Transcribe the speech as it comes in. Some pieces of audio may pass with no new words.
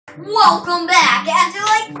Welcome back after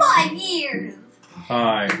like 5 years.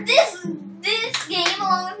 Hi. This game,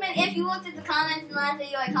 along with many, if you looked at the comments in the last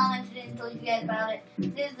video, I commented it and told you guys about it.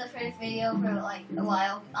 This is the first video for like a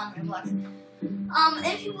while on Roblox.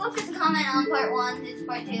 If you looked at the comment on part 1, this is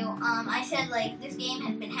part 2. I said like this game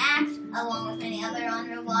has been hacked, along with many other on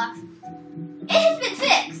Roblox. It has been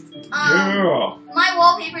fixed. Yeah. My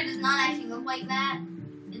wallpaper does not actually look like that.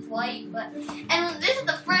 It's white, but this is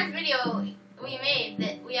the first video we made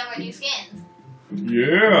that we have our new skins.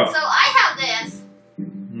 Yeah. So I have this.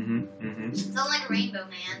 Mm-hmm. So I'm like a rainbow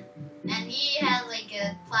man, and he has like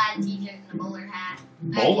a plaid t-shirt and a bowler hat.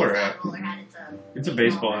 Bowler hat? Bowler hat. It's a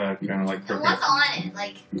baseball hat, kind of like And cricket. what's on it?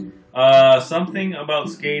 Like Something about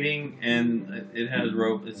skating, and it has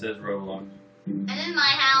It says Roblox. And in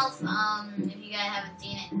my house, if you guys haven't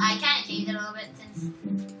seen it, I kind of changed it a little bit since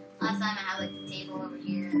last time I had like the table over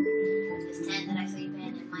here, this tent that I sleep in,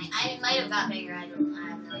 and I might have got bigger. I have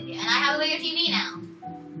no idea. And I have a bigger TV now.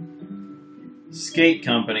 Skate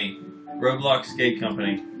company, Roblox skate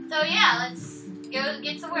company. So yeah, let's go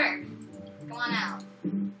get to work. Come on out.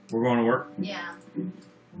 We're going to work. Yeah.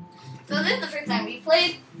 So this is the first time we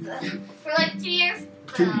played for like 2 years.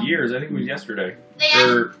 2 years. I think it was yesterday.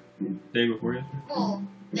 Or day before yesterday. Well,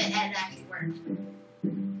 it actually worked.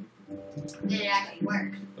 Did it actually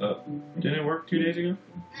work? Didn't it work 2 days ago?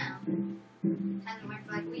 No. Hasn't worked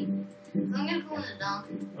for like a week. So I'm gonna pull in the dunk.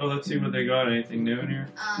 Oh, let's see what they got. Anything new in here?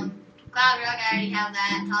 Cloud Rug, I already have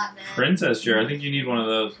that. Top bed. Princess chair. I think you need one of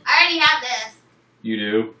those. I already have this. You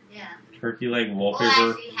do? Yeah. Turkey leg wallpaper. Well, I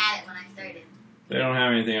actually had it when I started. They don't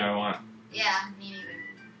have anything I want. Yeah, me neither.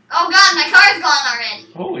 Oh god, my car's gone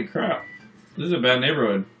already. Holy crap. This is a bad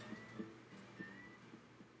neighborhood.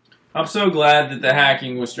 I'm so glad that the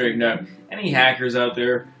hacking was straightened out. Any hackers out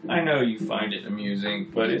there, I know you find it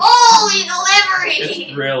amusing, but Holy delivery!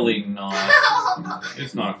 it's really not.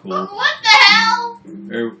 It's not cool. What the hell?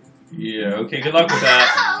 Yeah, okay, good luck with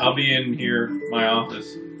that. I'll be in here, my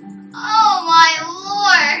office. Oh my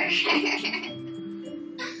lord!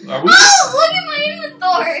 Are we, Oh, look at my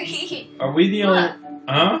inventory! are we the only...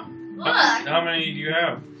 Huh? Look! How many do you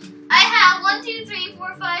have? I have 1, 2, 3,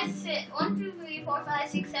 4, 5, 6, 1, 2, 3, 4, 5,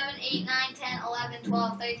 6, 7, 8, 9, 10, 11,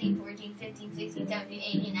 12, 13, 14, 15, 16, 17,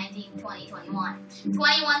 18, 19, 20, 21.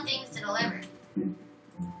 21 things to deliver.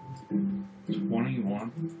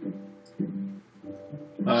 21?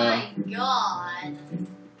 My god.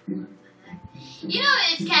 You know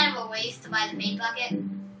it's kind of a waste to buy the paint bucket?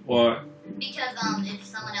 What? Because if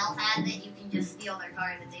someone else has it, you can just steal their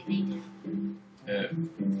car that they painted. Yeah.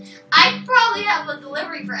 I probably have a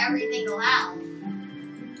delivery for every single house.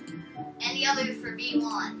 And the others for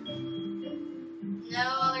B1.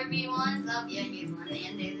 No other B1s? Oh, yeah, here's one.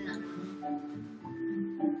 And there's another one.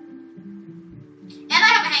 And I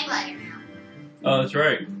have a hang glider now. Oh, that's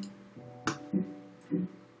right.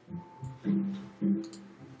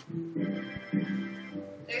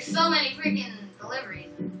 There's so many freaking deliveries.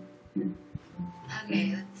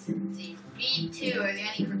 Okay, let's see. B2, are there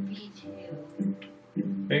any for B2?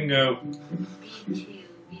 Bingo. B2,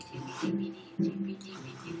 B2.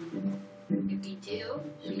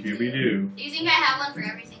 Scooby-Doo. Do you think I have one for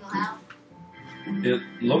every single house? It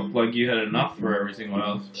looked like you had enough for every single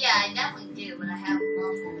house. Yeah, I definitely do, but I have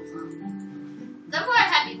multiple of some. So far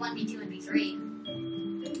I've had B1, B2, and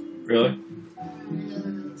B3. Really? Those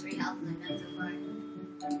are the 3 houses I've done so far.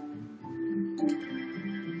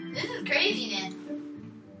 This is craziness.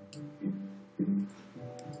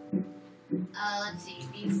 Let's see,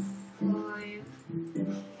 B4.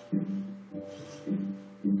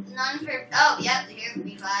 None for, oh, yep, here's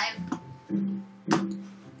B5.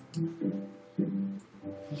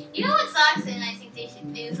 You know what sucks, and I think they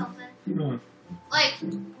should do something? Like,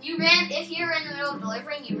 if you're in the middle of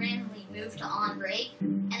delivering, you randomly move to on break,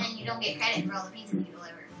 and then you don't get credit for all the pizzas you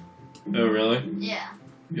deliver. Oh, really? Yeah.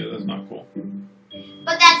 Yeah, that's not cool.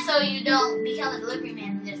 But that's so you don't become a delivery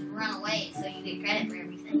man and just run away, so you get credit for everything.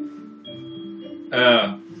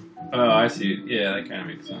 Oh, I see. Yeah, that kind of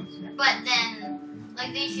makes sense. But then,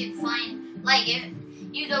 like, they should find, like, if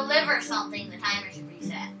you deliver something, the timer should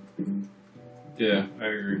reset. Yeah, I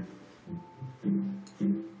agree.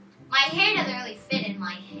 My hair doesn't really fit in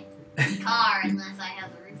my car unless I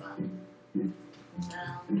have the roof up. So,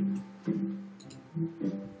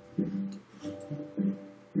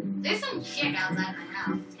 there's some chick outside my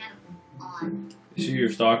house. It's kind of odd. Is she your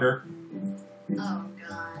stalker? Oh,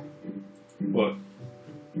 God. What?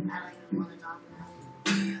 I don't even want to talk about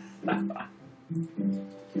it.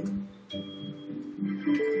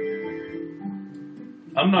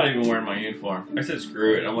 I'm not even wearing my uniform. I said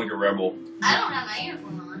screw it. I'm like a rebel. I don't have my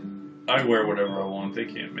uniform on. I wear whatever I want. They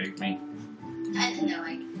can't make me. I didn't know,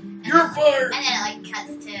 like, You're fired. And then it like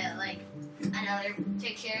cuts to like another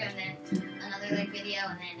picture and then another like video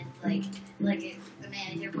and then it's like the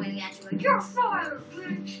manager pointing at you like you're fired,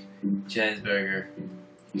 bitch. Cheeseburger.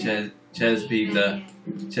 Ches pizza.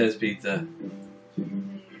 Ches pizza.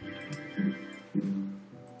 Cheeseburger.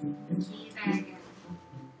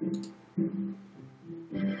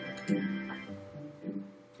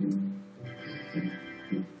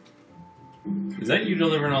 Is that you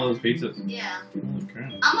delivering all those pizzas? Yeah. Holy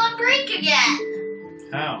crap. I'm on break again.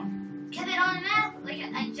 How? Get it on map like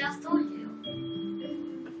I just told you.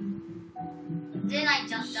 Didn't I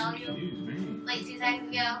just tell you? Excuse me. Like 2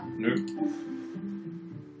 seconds ago? Nope.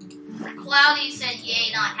 Cloudy said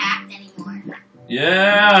yay, not hacked anymore.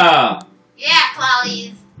 Yeah! Yeah,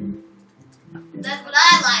 Cloudies. That's what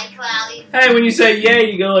I like, Cloudies. Hey, when you say yay,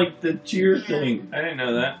 you go like the cheer thing. I didn't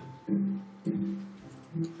know that.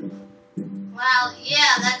 Well,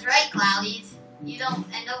 yeah, that's right, Cloudies. You don't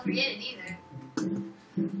forget it either.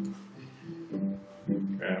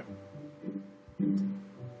 Crap.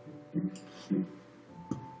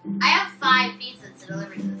 I have 5 pizzas to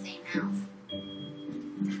deliver to the same house.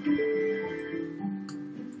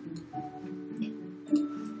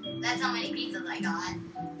 That's how many pizzas I got.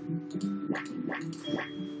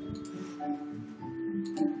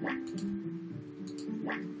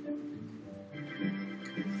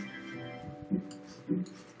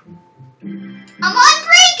 I'm on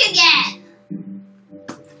break again!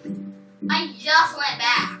 I just went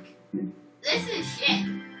back. This is shit.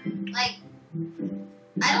 Like,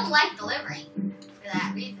 I don't like delivering for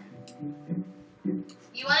that reason.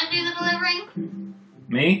 You want to do the delivering?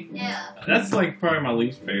 Me? Yeah. That's like probably my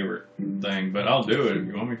least favorite thing, but I'll do it if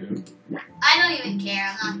you want me to. I don't even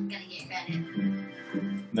care. I'm not gonna get credit.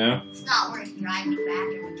 No? It's not worth driving back.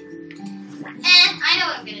 I know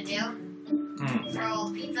what I'm gonna do. Throw all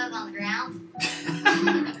the pizzas on the ground.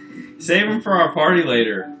 Save them for our party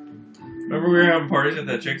later. Remember we were having parties at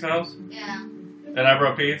that chick's house? Yeah. And I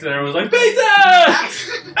brought pizza and everyone was like, pizza!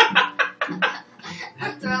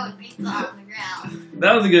 I'm throwing pizza on the ground.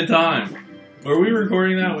 That was a good time. Were we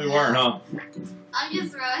recording that? We weren't, huh? I'm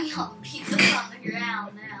just throwing all the pizzas on the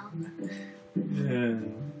ground now. Yeah.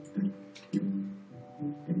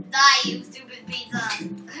 Die, you stupid pizza.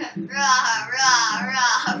 Rah, rah,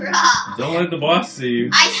 rah, rah. Don't let the boss see you.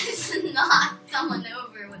 I just knocked someone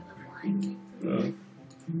over with the flying pizza. Oh.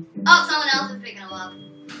 Oh, someone else is picking them up.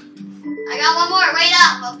 I got one more. Wait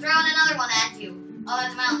up. I'm throwing another one at you. Oh,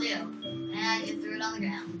 that's Mountain Dew. And I just threw it on the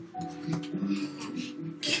ground.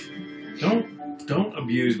 Don't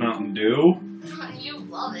abuse Mountain Dew. You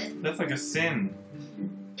love it. That's like a sin.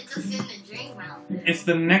 It's a sin to drink Mountain Dew. It's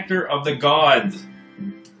the nectar of the gods.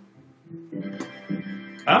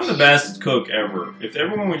 I'm the best cook ever. If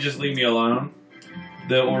everyone would just leave me alone,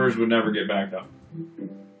 the orders would never get backed up.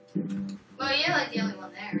 Well, you're like the only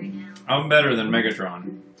one there right now. I'm better than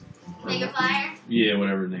Megatron. Megafire? Yeah,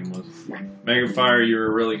 whatever his name was. Megafire, you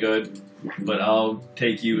were really good, but I'll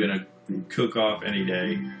take you in a cook-off any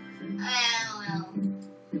day. I don't know.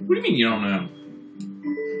 What do you mean you don't know?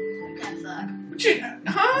 You kind of suck. What you,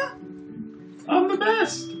 huh? I'm the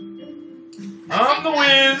best. I'm the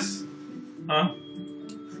whiz. Huh?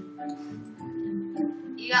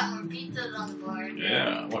 You got more pizzas on the board.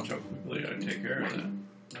 Yeah, watch how quickly I take care of that.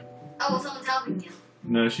 Oh, well, someone's helping you.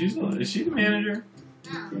 No, is she the manager?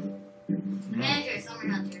 No. The manager is Summer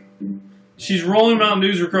Hunter. She's rolling Mountain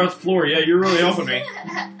Dews across the floor. Yeah, you're really helping me.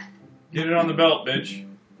 Get it on the belt, bitch.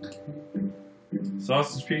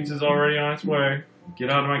 Sausage pizza's already on its way. Get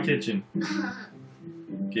out of my kitchen.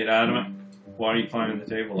 Get out of my... Why are you climbing the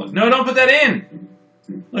table? No, don't put that in!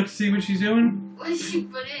 Look, see what she's doing? What did she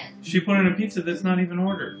put in? She put in a pizza that's not even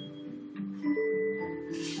ordered.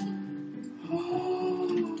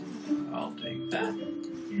 I'll take that.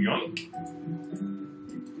 Yoink.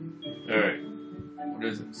 Alright. What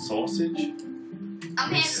is it? Sausage?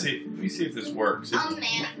 Let me see if this works. I'm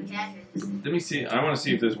manning the catchers. Let me see. I want to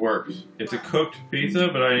see if this works. It's a cooked pizza,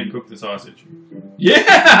 but I didn't cook the sausage.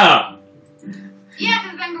 Yeah! Yeah,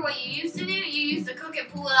 because remember what you used to do? You used to cook it,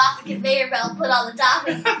 pull it off the conveyor belt, put all the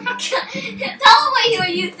toppings. Tell them what you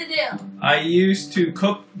used to do. I used to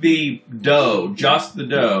cook the dough, just the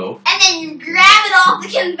dough. And then you grab it off the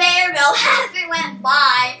conveyor belt as it went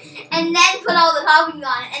by, and then put all the toppings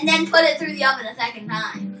on it, and then put it through the oven a second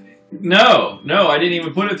time. No, I didn't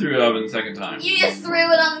even put it through the oven the second time. You just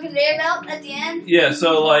threw it on the conveyor belt at the end? Yeah,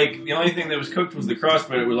 so like, the only thing that was cooked was the crust,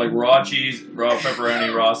 but it was like raw cheese, raw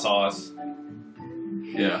pepperoni, raw sauce.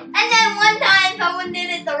 Yeah. And then one time someone did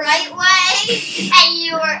it the right way, and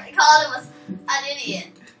you called him an idiot.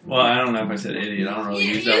 Well, I don't know if I said idiot. I don't really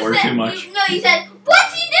use that word too much. You said,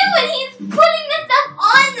 what's he doing? He's putting the stuff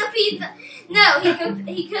on the pizza pizza. No,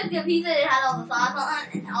 he cooked a pizza that had all the sauce on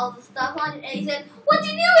it and all the stuff on it. And he said, "What's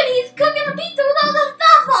he doing? He's cooking a pizza with all the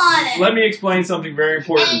stuff on it." Let me explain something very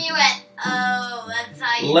important. And you went, "Oh, that's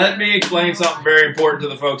how you." Let me explain something very important to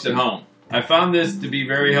the folks at home. I found this to be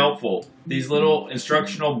very helpful. These little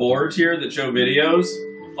instructional boards here that show videos,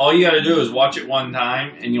 all you got to do is watch it one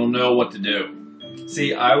time and you'll know what to do.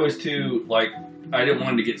 See, I was too, I didn't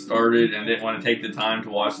want to get started and didn't want to take the time to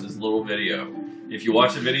watch this little video. If you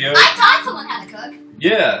watch the video... I taught someone how to cook.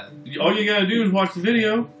 Yeah. All you got to do is watch the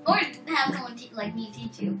video. Or have someone like me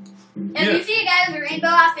teach you. If you see a guy with a rainbow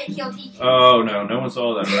outfit, he'll teach you. Oh, no. No one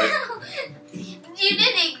saw that, right? You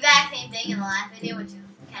did the exact same thing in the last video, which is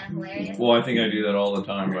kind of hilarious. Well, I think I do that all the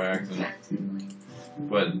time by accident.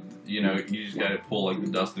 But, you know, you just got to pull, like,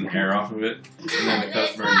 the dust and hair off of it. And then the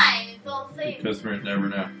customers, it's fine. It's all the same. Customers never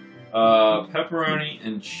know. Pepperoni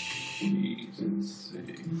and cheese. Let's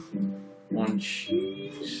see. One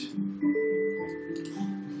cheese.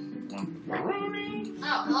 One pepperoni.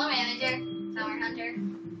 Oh, hello, manager. Summer Hunter.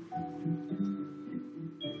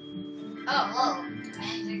 Oh, hello.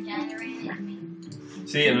 Manager kind of ran into me.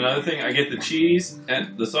 See, and another thing, I get the cheese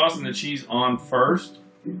and the sauce and the cheese on first,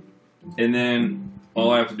 and then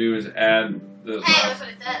all I have to do is add the. Hey, that's what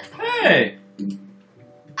it says. Hey,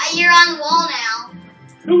 you're on the wall now.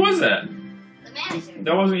 who was that? The manager.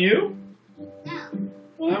 That wasn't you? No.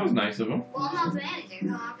 Well, that was nice of him. Well, I'm not the manager,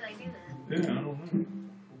 so how could I do that? Yeah, I don't know.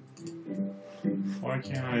 Why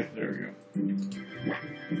can't I? There we go.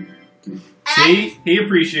 See, he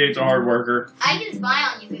appreciates a hard worker. I can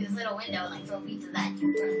spy on you through this little window and throw pizzas at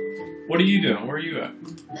you. What are you doing? Where are you at?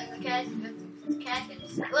 Like the cash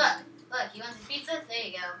register. Look, you want some pizza? There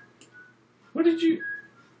you go. What did you?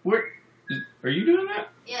 Where? Are you doing that?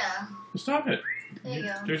 Yeah. Stop it. There you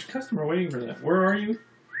go. There's a customer waiting for that. Where are you?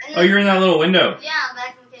 And Oh, you're in that little window. Yeah, I'm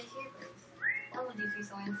back in the cashier place. What would you do,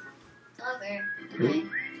 Soins? Oh, there.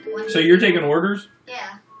 Okay. So you're taking orders?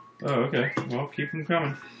 Yeah. Oh, okay. Well, keep them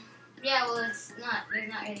coming. Yeah, well, it's not. There's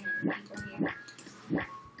not really many people here.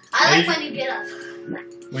 I like when you get up.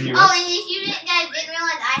 When you Oh, and if you guys didn't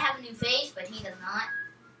realize, I have a new face, but he does not.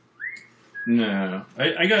 No.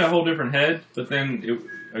 I got a whole different head, but then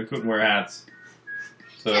I couldn't wear hats.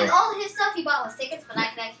 So Because all his stuff he bought was tickets, but I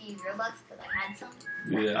could actually use Robux because I had some.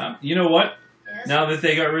 yeah. You know what? Yes. Now that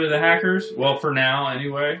they got rid of the hackers, well, for now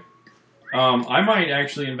anyway, I might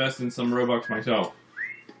actually invest in some Robux myself.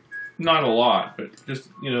 Not a lot, but just,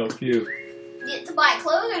 you know, a few. To buy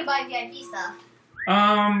clothes or to buy VIP stuff?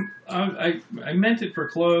 I meant it for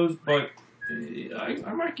clothes, but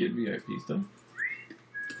I might get VIP stuff.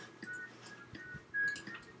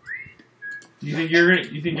 You think you're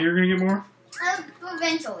gonna get more?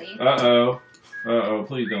 Eventually. Uh-oh.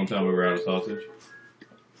 Please don't tell me we're out of sausage.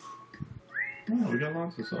 Oh, we got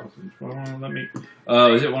lots of sausage. Why won't it let me?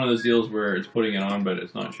 Is it one of those deals where it's putting it on, but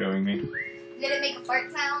it's not showing me? Did it make a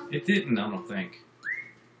fart sound? It didn't, I don't think.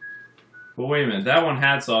 But wait a minute, that one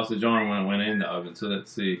had sausage on it when it went in the oven, so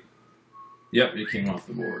let's see. Yep, it came off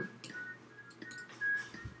the board.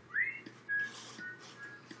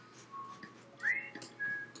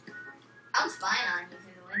 I'm spying on you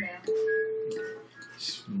through the window.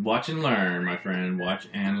 Just watch and learn, my friend. Watch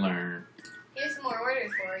and learn. Here's some more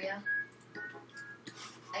orders for you.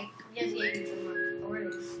 I just gave you some more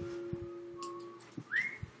orders.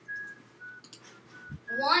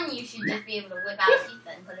 One, you should just be able to whip out pizza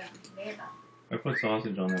and put it on the conveyor belt. I put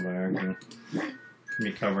sausage on there by accident.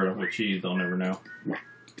 Me cover it up with cheese, they'll never know.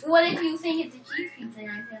 What if you think it's a cheese pizza and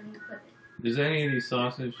I accidentally put it? Is any of these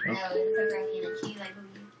sausage? No, Oh, it's pepperoni and a cheese, I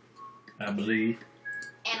believe. I believe.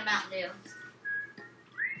 And a Mountain Dew.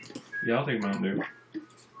 Yeah, I'll take Mountain Dew.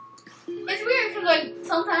 It's weird because, like,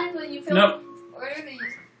 sometimes when you fill Nope. orders, they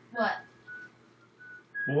just...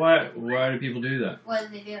 What? Why do people do that? What do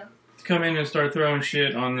they do? Come in and start throwing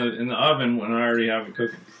shit in the oven when I already have it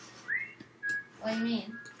cooking. What do you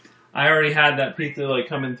mean? I already had that pizza like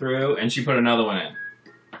coming through, and she put another one in.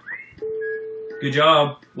 Good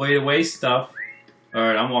job. Way to waste stuff. All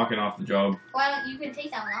right, I'm walking off the job. Why don't you can take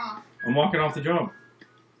that one off? I'm walking off the job.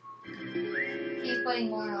 She's putting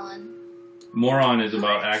more on. Moron is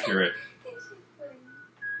about accurate.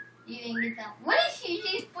 You didn't get that. What is she?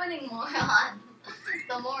 She's putting more on.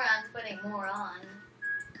 The moron's putting more on.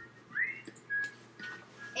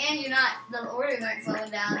 And you're not. The orders aren't slowing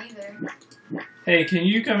down either. Hey, can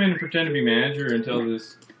you come in and pretend to be manager and tell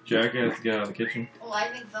this jackass to get out of the kitchen? Oh, I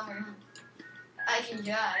think Summer. I can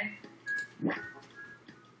try.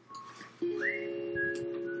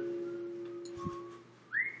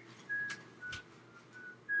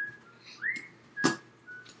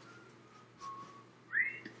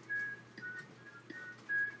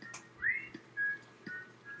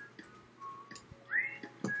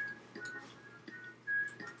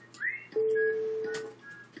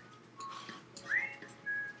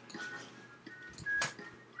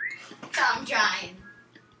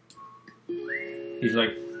 He's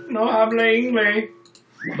like, no habla inglés.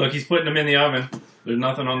 Look, he's putting them in the oven. There's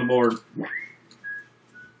nothing on the board.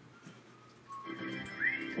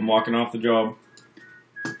 I'm walking off the job.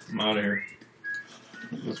 I'm out of here.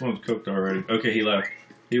 This one's cooked already. Okay, he left.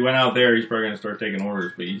 He went out there. He's probably going to start taking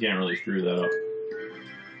orders, but you can't really screw that up.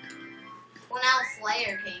 Well, now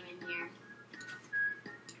Slayer came in here.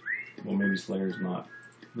 Well, maybe Slayer's not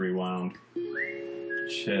rewound.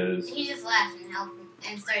 Chiz. He just left and helped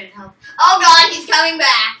and started helping. Oh God, he's coming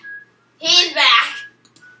back. He's back.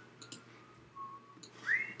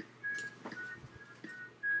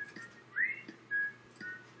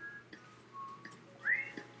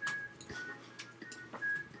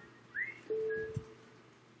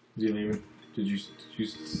 Is he leaving? Did you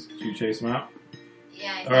chase him out?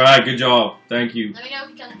 Yeah. I did. All right, good job. Thank you. Let me know if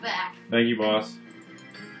he comes back. Thank you, boss.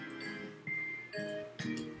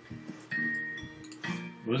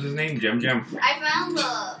 What was his name? Jem. I found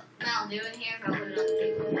the Mountain Dew in here, so I'll put it on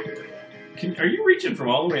the table. Are you reaching from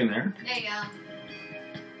all the way in there? There you go.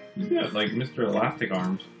 You got like Mr. Elastic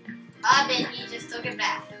Arms. Then he just took it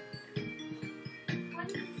back.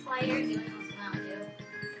 What is Slayer doing with Mountain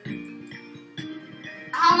Dew?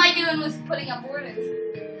 How am I doing with putting up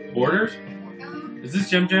borders? Borders? Is this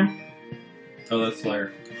Jem? Oh, that's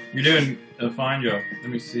Slayer. You're doing a fine job. Let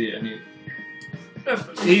me see. I need.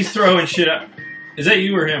 He's throwing shit up. Is that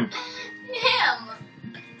you or him? Him.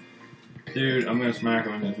 Dude, I'm gonna smack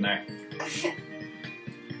him in his neck.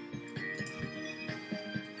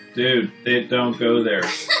 Dude, they don't go there.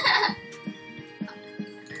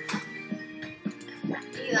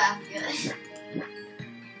 You laugh good.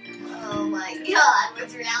 Oh my God, we're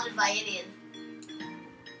surrounded by idiots.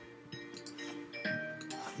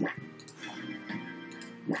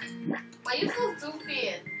 Why are you so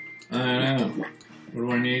stupid? I don't know. What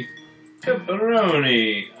do I need?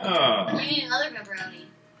 Pepperoni. Ah. You need another pepperoni.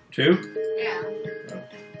 2? Yeah. Oh.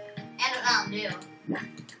 And a Mountain Dew.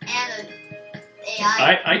 And an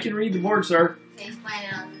AI I can read the board, sir. face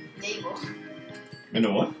planted on the table. And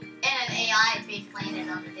a what? And an AI face planted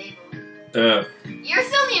on the table. You're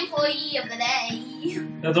still the employee of the day.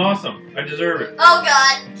 That's awesome. I deserve it. Oh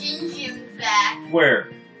God, Jim's back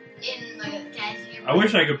Where? in the cashier. I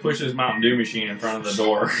wish I could push this Mountain Dew machine in front of the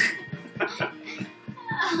door. Oh, God.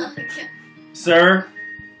 Sir,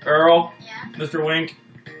 Earl, Yeah. Mr. Wink,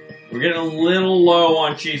 we're getting a little low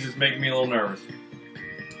on cheese. It's making me a little nervous.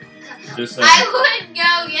 Just saying. I would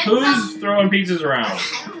go get Who's some. throwing pizzas around?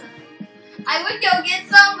 I would go get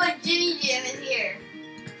some, but Jimmy Jim is here.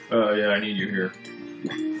 Oh, yeah, I need you here.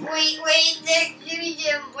 Wait, Jimmy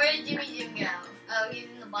Jim. Where did Jimmy Jim go? Oh, he's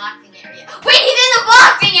in the boxing area. Wait, he's in the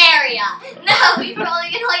boxing area! No, he's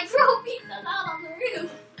probably gonna like throw pizzas out on the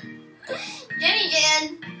roof. Jimmy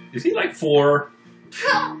Jim. Is he like 4?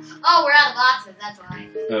 Oh, we're out of boxes, that's why.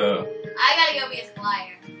 I gotta go be a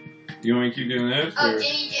supplier. You want me to keep doing this? Oh, or-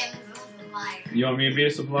 Jimmy Jim is a supplier. You want me to be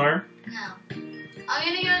a supplier? No. I'm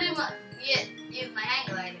gonna go do use my hang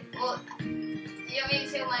glider. Well, do you want me to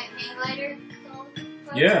show my hang glider?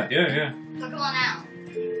 Yeah. So come on out.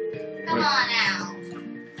 Come on out.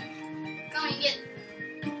 Come and get.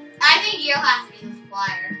 I think you'll have to be the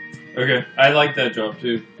supplier. Okay, I like that job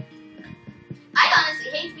too. I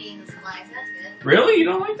honestly hate being the supplier, so that's good. Really? You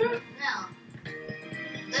don't like that? No.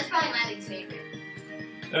 That's probably my least favorite.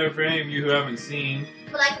 For any of you who haven't seen,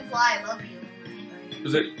 But I can fly above you.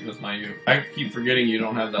 is it? That's not you. I keep forgetting you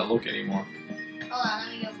don't have that look anymore. Hold on,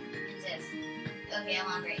 let me go get this. Okay, I'm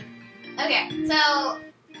on break. Okay, so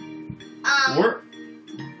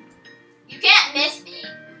you can't miss me.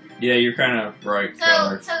 Yeah, you're kind of bright So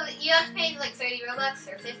colored. you have to pay like 30 Robux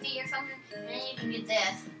or 50 or something, and then you can get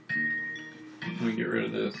this. Let me get rid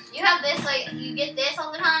of this. You have this like you get this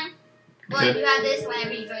all the time. Well, Okay. you have this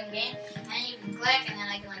whenever you join the game, and then you can click, and then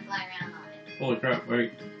I can like fly around on it. Holy crap!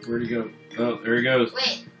 Wait, where'd he go? Oh, there he goes.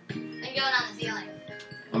 Wait, I'm going on the ceiling.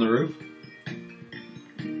 On the roof.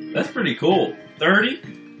 That's pretty cool. 30?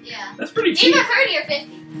 Yeah. That's pretty cheap. Either 30 or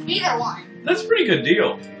 50. Either one. That's a pretty good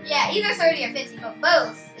deal. Yeah, either 30 or 50, but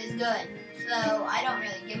both is good. So I don't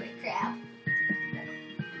really give a crap.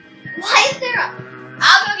 Why is there a...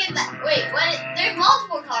 I'll go get that. Wait, what? There's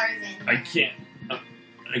multiple cars in. I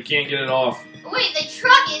can't get it off. Wait, the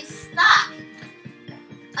truck is stuck.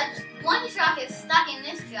 One truck is stuck in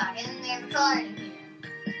this truck, and then there's a car in here.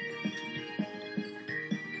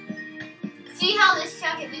 See how this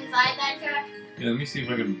truck is inside that truck? Yeah, let me see if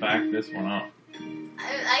I can back this one up.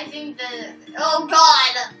 I think the... Oh,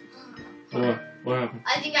 God! What happened?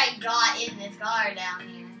 I think I got in this car down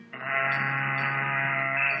here.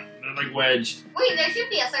 They're like wedged. Wait, there should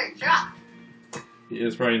be a third truck. Yeah,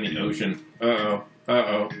 it's probably in the ocean. Uh-oh.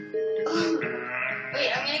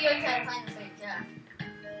 Wait, I'm gonna go try to find the third truck.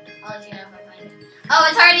 I'll let you know if I find it. Oh,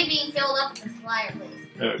 it's already being filled up with the fireplace.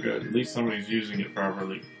 Oh, good. At least somebody's using it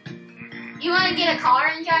properly. You want to get a car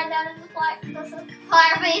and drive out of the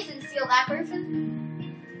fireplace and steal that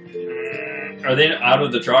person? Are they out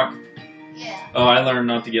of the truck? Yeah. Oh, I learned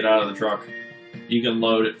not to get out of the truck. You can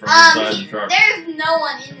load it from inside the truck. There's no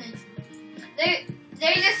one in it.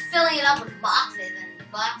 They're just filling it up with boxes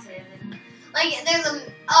and boxes. And, like, there's a...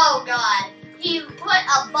 Oh, God. He put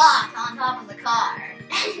a box on top of the car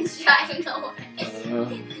and he's driving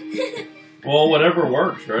away. Well, whatever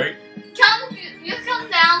works, right? Just come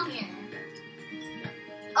down here.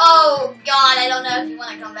 Oh, God, I don't know if you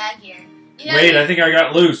want to come back here. You know Wait, I think I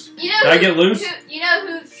got loose. You know Did I get loose? You know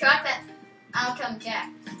whose truck that's... I'll come check.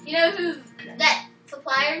 You know who's... That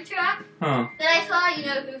supplier truck Huh. that I saw? You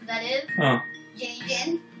know who that is? Huh.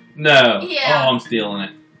 Jaden. No. Yeah. Oh, I'm stealing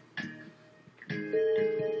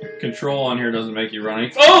it. Control on here doesn't make you run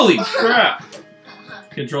any... Holy crap!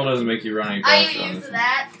 Control doesn't make you run any Are faster you on used this. to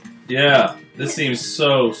that? Yeah. This seems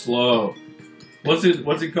so slow. What's it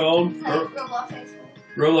called? Roblox High School.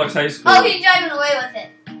 Roblox High School. Oh, he's driving away with it.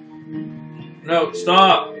 No,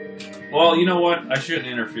 stop! Well, you know what? I shouldn't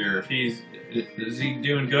interfere. If is he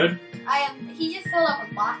doing good? He just filled up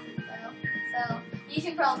with boxes, though. So, you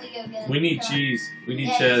should probably go get a We need truck. cheese. We need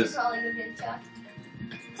You cheese. should probably go get a truck.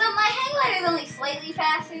 So, my hang glider is only slightly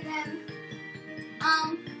faster than,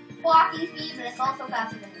 walking speed, but it's also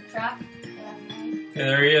faster than the truck. So that's nice. Hey,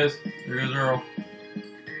 there he is. There goes Earl.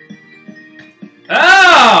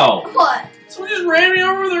 Ow! What? Someone just ran me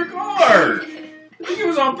over with their car. I think it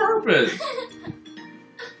was on purpose.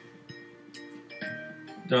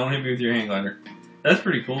 Don't hit me with your hang glider. That's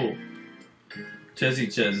pretty cool. Chezzy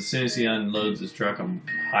Chez, as soon as he unloads his truck, I'm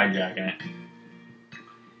hijacking it.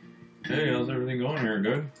 Hey, how's everything going here?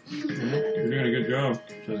 Good? Yeah, you're doing a good job,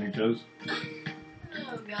 Chezzy Chez.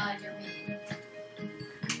 Oh God, you're mean.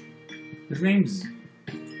 His name's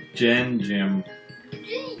Jim. Jim.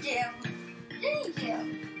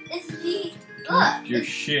 It's G. Look. Get your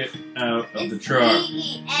shit out of the It's truck.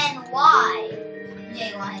 G-E-N-Y.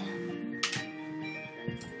 J-Y-M.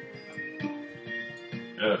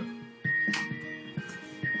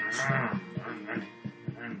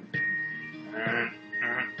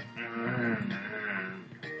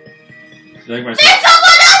 Like my There's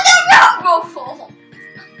someone on the road!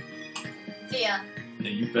 See ya. Yeah,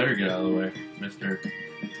 you better get out of the way, mister.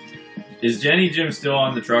 Is Jenny Jim still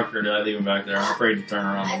on the truck, or did I leave him back there? I'm afraid to turn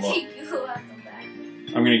around I and look. think you will have them back.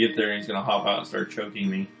 I'm gonna get there and he's gonna hop out and start choking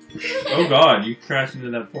me. Oh God, you crashed into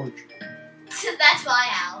that porch. That's my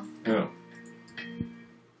house. Oh.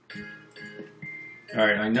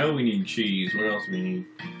 Alright, I know we need cheese. What else do we need?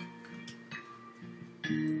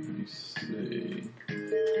 Let me see.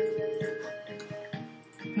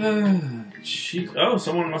 Cheese. Oh,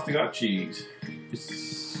 someone must have got cheese.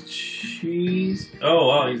 It's cheese. Oh,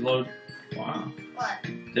 wow, he's loading. Wow. What?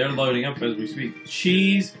 They're loading up as we speak.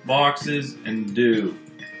 Cheese, boxes, and do.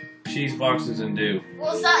 Cheese, boxes, and do.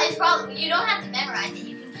 Well, it's probably, you don't have to memorize it.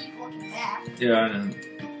 You can keep looking back. Yeah, I know.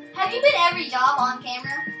 Have you been every job on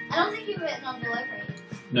camera? I don't think you've been on delivery.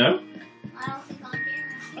 No? I don't think on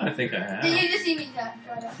camera. I think I have. Did you just see me try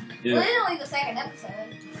to? Yeah. Well, it's only the second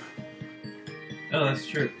episode. Oh, that's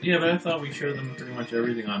true. Yeah, but I thought we showed them pretty much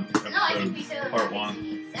everything on episode No, I think we showed part everything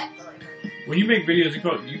 1. except delivery. When you make videos,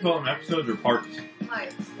 you call them episodes or parts?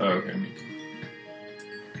 Parts. Oh, okay. Me too.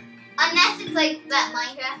 Unless it's like that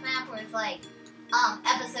Minecraft map where it's like,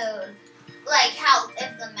 episode, like how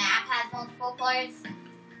if the map has multiple parts.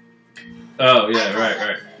 Oh, yeah,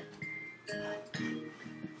 right.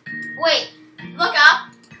 Wait, look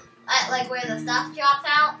up at like where the stuff drops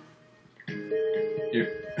out.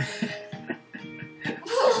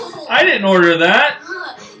 I didn't order that.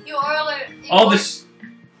 You ordered.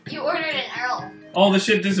 You ordered an Earl. All the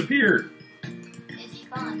shit disappeared. Is he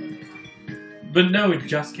fun? But no, it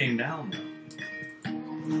just came down though.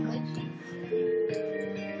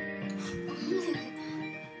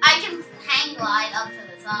 I can hang glide up to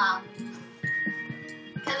the top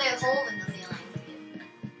because there's holes in the ceiling.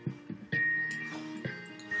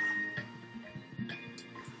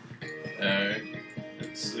 Alright.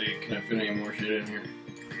 Let's see. Can I fit any more shit in here?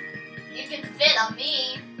 You can fit on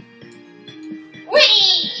me.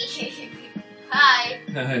 Whee! Hi.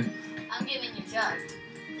 Hi. I'm giving you chucks.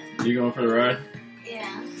 You going for the ride?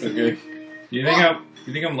 Yeah. Okay. You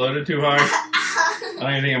think I'm loaded too high? I don't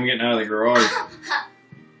even think I'm getting out of the garage.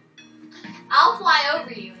 I'll fly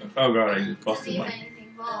over you. Oh God, I just See busted if my.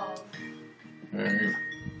 anything falls. Alright.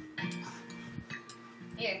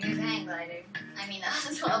 Here's a hang glider. I mean,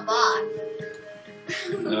 that's what a box.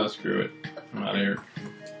 No, screw it. I'm out of here.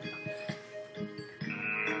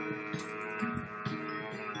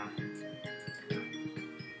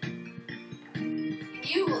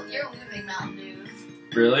 you're losing Mountain Dews.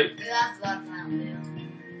 Really? That's Mountain Dew.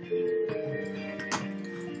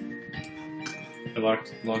 I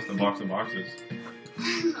lost the box of boxes.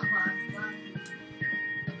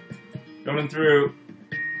 Coming through.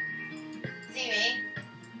 See me?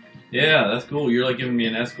 Yeah, that's cool. You're like giving me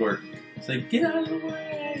an escort. It's like, get out of the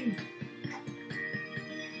way.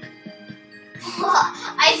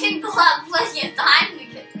 I think they'll have plenty of time to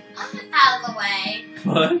get out of the way.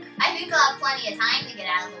 What? I think they'll have plenty of time to get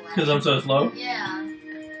out of the way. Because I'm so slow? Yeah.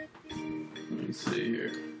 Let me see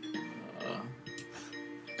here.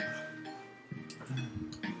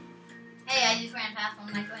 Hey, I just ran past one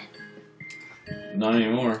of my twins. Not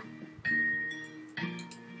anymore.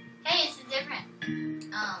 Hey, it's a different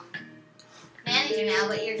manager now,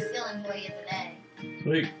 but you're still employee of the day.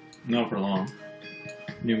 Sweet. Not for long.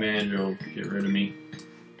 New manager will get rid of me.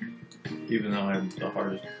 Even though I'm the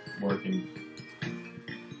hardest working.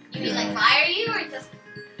 You mean like fire you or just...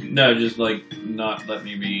 No, just like not let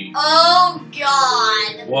me be. Oh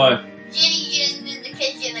God! What? Jenny's in the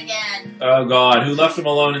kitchen again. Oh God, who left him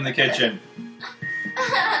alone in the kitchen?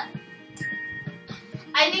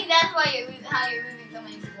 I think that's why how you're moving so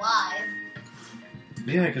many supplies.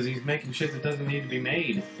 Yeah, because he's making shit that doesn't need to be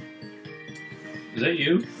made. Is that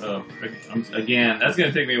you? Oh, again, that's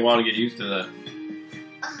gonna take me a while to get used to that.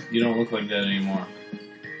 You don't look like that anymore.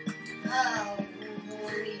 Oh,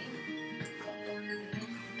 Lordy.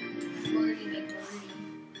 Lordy McLordy.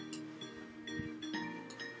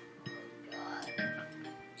 God.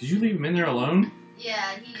 Did you leave him in there alone?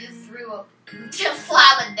 Yeah, he just threw a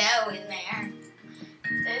slab of dough in there.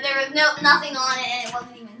 There was nothing on it and it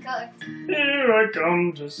wasn't even cooked. Here I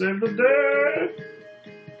come to save the day.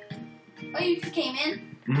 Oh, you just came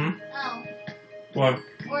in? Mm-hmm. Oh. What?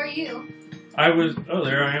 Where are you? Oh,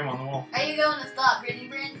 there I am on the wall. Are you going to stop Brittany,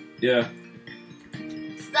 Bryn? Yeah.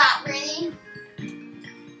 Stop Brittany.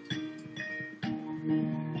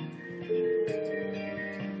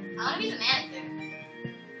 I want to be the manager.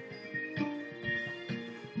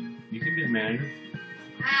 You can be the manager.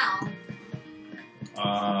 How?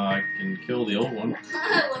 I can kill the old one.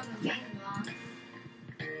 I wasn't thinking wrong.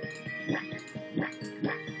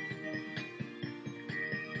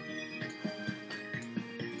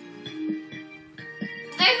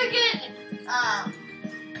 There's a good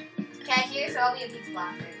cashier, so I'll be a pizza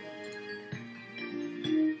boxer.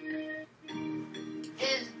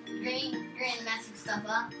 Is Granny messing stuff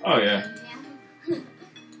up? Oh yeah.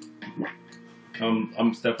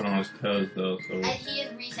 I'm stepping on his toes though, so. And he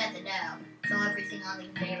has reset the dough, so everything on the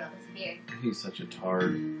conveyor belt disappeared. He's such a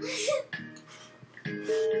tard. He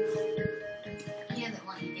doesn't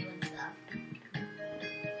want you doing stuff.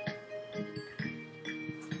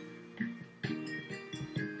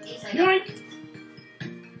 He's like, Yoink!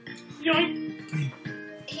 Yoink!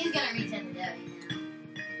 he's gonna reset the dough,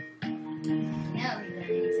 you know.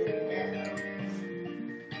 He's gonna reset the dough.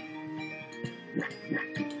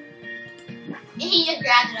 And he just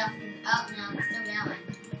grabbed it up and, oh no, it's still going.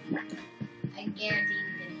 I guarantee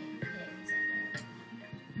he's gonna hit reset the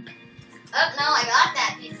Oh no, I got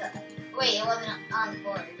that pizza. Wait, it wasn't on the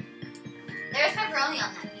board. There's pepperoni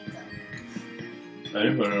on that pizza. I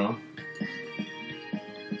didn't put it on.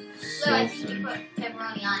 So I think you put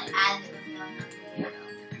pepperoni on it as it was going on the video.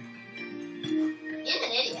 He's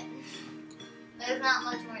an idiot. There's not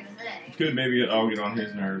much more to say. Good, maybe I'll get on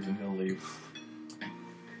his nerves and he'll leave.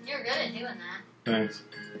 You're good at doing that. Thanks.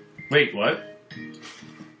 Wait, what?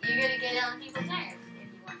 You're good at getting on people's nerves if you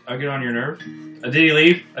want. I'll get on your nerves? Did he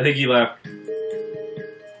leave? I think he left.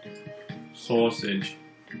 Sausage.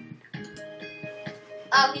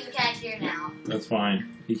 Oh, he's a cashier now. That's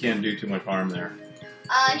fine. He can't do too much harm there.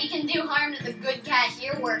 He can do harm to the good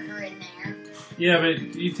cashier worker in there. Yeah, but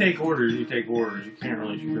you take orders, you take orders. You can't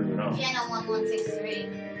really screw it up. Channel 1163.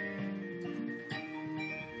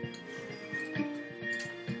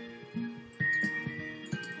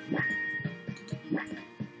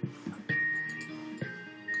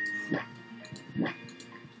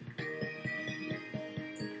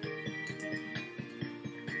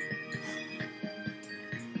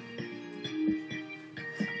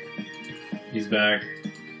 He's back.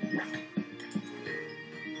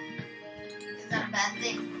 Is that a bad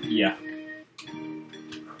thing? Yeah.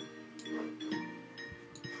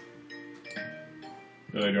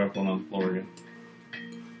 Oh, I dropped one on the floor again.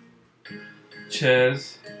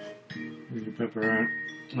 Ches. Where's your pepperoni?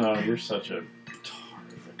 Oh, you're such a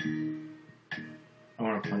tard. I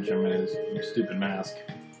want to punch him in his stupid mask.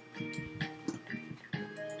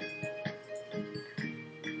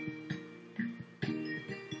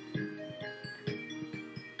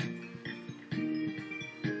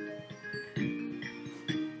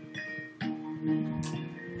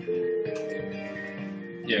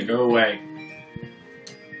 Yeah, go away.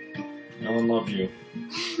 No one loves you.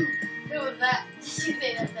 Who was that? Did you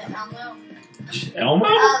say that Elmo? Elmo?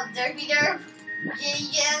 Derpy Derp. Jenny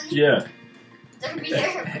Jen. Yeah. Derpy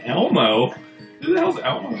Derp. Elmo? Who the hell's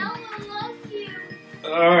Elmo? Elmo loves you.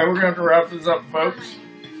 Alright, we're gonna have to wrap this up, folks.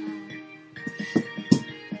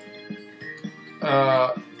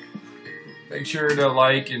 Make sure to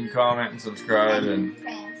like and comment and subscribe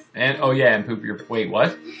and oh yeah, and poop your wait,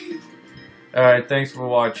 what? Alright, thanks for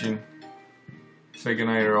watching. Say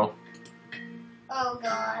goodnight, Earl. Oh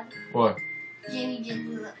god. What? Jenny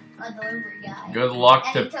Jen's a delivery guy. Good luck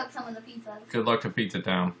and to he took some of the pizza. Good luck to Pizza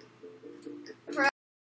Town.